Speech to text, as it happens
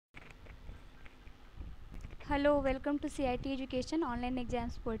Hello, welcome to CIT education online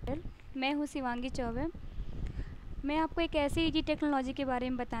exams portal. मैं हूं शिवांगी चौबे। मैं आपको एक ऐसी इजी टेक्नोलॉजी के बारे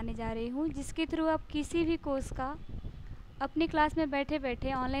में बताने जा रही हूं जिसके थ्रू आप किसी भी कोर्स का अपनी क्लास में बैठे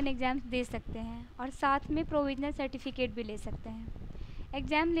बैठे ऑनलाइन एग्ज़ाम्स दे सकते हैं और साथ में प्रोविजनल सर्टिफिकेट भी ले सकते हैं।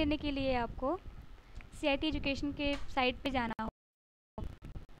 एग्ज़ाम लेने के लिए आपको CIT एजुकेशन के साइट पे जाना होगा,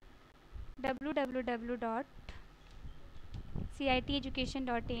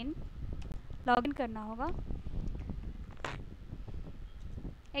 www.citeducation.in लॉगिन करना होगा।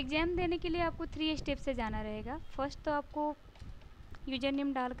 एग्ज़ाम देने के लिए आपको 3 स्टेप से जाना रहेगा। फर्स्ट तो आपको यूज़र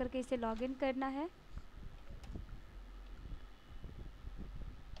नेम डाल करके इसे लॉगिन करना है।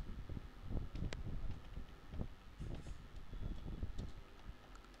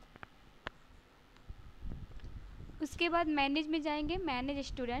 उसके बाद मैनेज में जाएंगे, मैनेज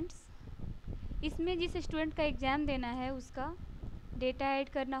स्टूडेंट्स। इसमें जिस स्टूडेंट का एग्ज़ाम देना है उसका डेटा ऐड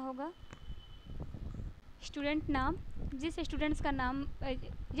करना होगा। स्टूडेंट नाम, जिस स्टूडेंट्स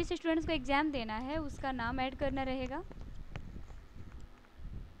को एग्ज़ाम देना है उसका नाम ऐड करना रहेगा।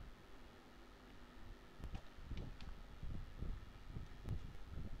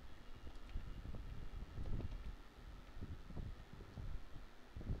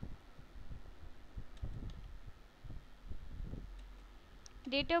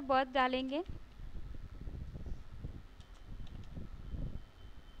 डेट ऑफ बर्थ डालेंगे।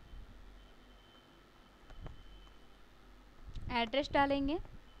 एड्रेस डालेंगे।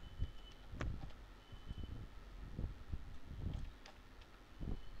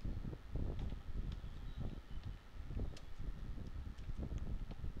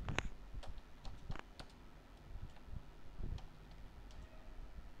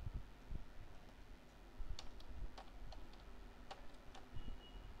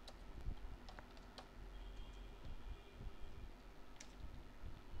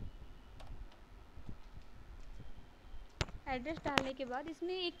 एड्रेस डालने के बाद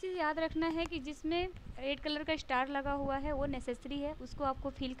इसमें एक चीज़ याद रखना है कि जिसमें रेड कलर का स्टार लगा हुआ है वो नेसेसरी है, उसको आपको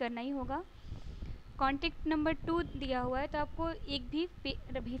फिल करना ही होगा। कॉन्टैक्ट नंबर 2 दिया हुआ है तो आपको एक भी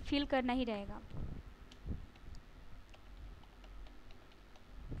फिल करना ही रहेगा।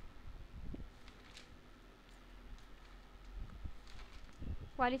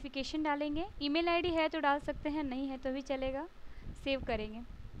 क्वालिफ़िकेशन डालेंगे। ईमेल आईडी है तो डाल सकते हैं, नहीं है तो भी चलेगा। सेव करेंगे।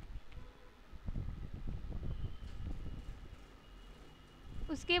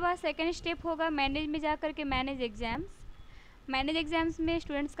 उसके बाद सेकंड स्टेप होगा मैनेज में जा कर के मैनेज एग्ज़ाम्स में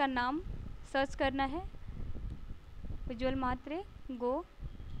स्टूडेंट्स का नाम सर्च करना है। उज्ज्वल मात्रे, गो।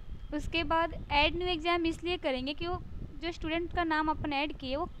 उसके बाद ऐड न्यू एग्ज़ाम इसलिए करेंगे कि वो जो स्टूडेंट का नाम अपन ऐड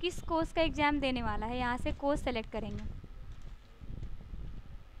किए वो किस कोर्स का एग्ज़ाम देने वाला है, यहाँ से कोर्स सेलेक्ट करेंगे।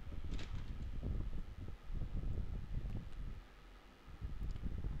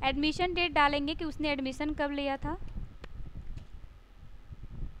 एडमिशन डेट डालेंगे कि उसने एडमिशन कब लिया था।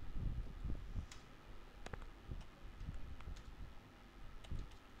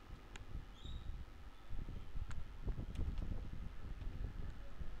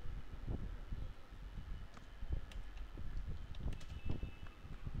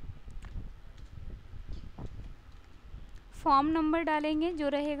 फॉर्म नंबर डालेंगे जो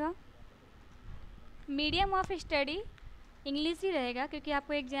रहेगा। मीडियम ऑफ स्टडी इंग्लिश ही रहेगा क्योंकि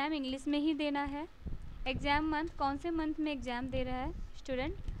आपको एग्ज़ाम इंग्लिश में ही देना है। एग्ज़ाम मंथ, कौन से मंथ में एग्ज़ाम दे रहा है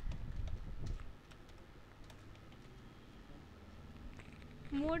student.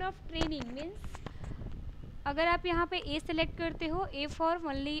 Mode of training means अगर आप यहाँ पे ए सेलेक्ट करते हो, A for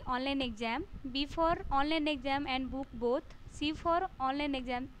only online exam, B for online exam and book both, C for online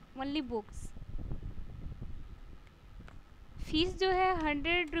exam only books. Fees जो है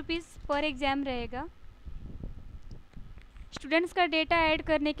 100 रुपीज़ पर एग्ज़ाम रहेगा। स्टूडेंट्स का डेटा ऐड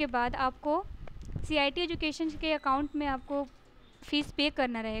करने के बाद आपको CIT एजुकेशन के अकाउंट में आपको फ़ीस पे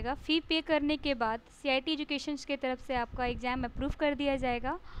करना रहेगा। फ़ी पे करने के बाद CIT एजुकेशन की तरफ से आपका एग्ज़ाम अप्रूव कर दिया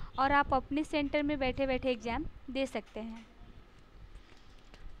जाएगा और आप अपने सेंटर में बैठे बैठे एग्ज़ाम दे सकते हैं।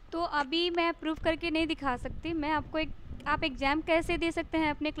 तो अभी मैं अप्रूव करके नहीं दिखा सकती, मैं आपको आप एग्ज़ाम कैसे दे सकते हैं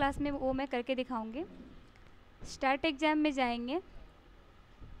अपने क्लास में वो मैं करके दिखाऊंगी। स्टार्ट एग्ज़ाम में जाएंगे।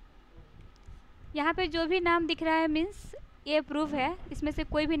 यहाँ पे जो भी नाम दिख रहा है मीन्स ये अप्रूव है, इसमें से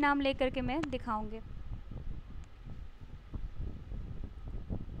कोई भी नाम लेकर के मैं दिखाऊंगी।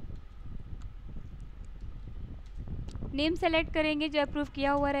 नेम सेलेक्ट करेंगे जो अप्रूव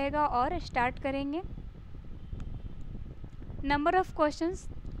किया हुआ रहेगा और स्टार्ट करेंगे। नंबर ऑफ़ क्वेश्चंस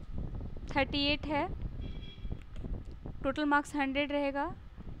 38 है। टोटल मार्क्स 100 रहेगा।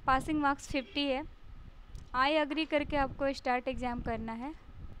 पासिंग मार्क्स 50 है। आई अग्री करके आपको स्टार्ट एग्ज़ाम करना है।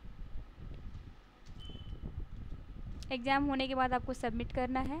 एग्ज़ाम होने के बाद आपको सबमिट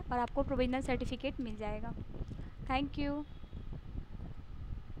करना है और आपको प्रोविजनल सर्टिफिकेट मिल जाएगा। Thank you.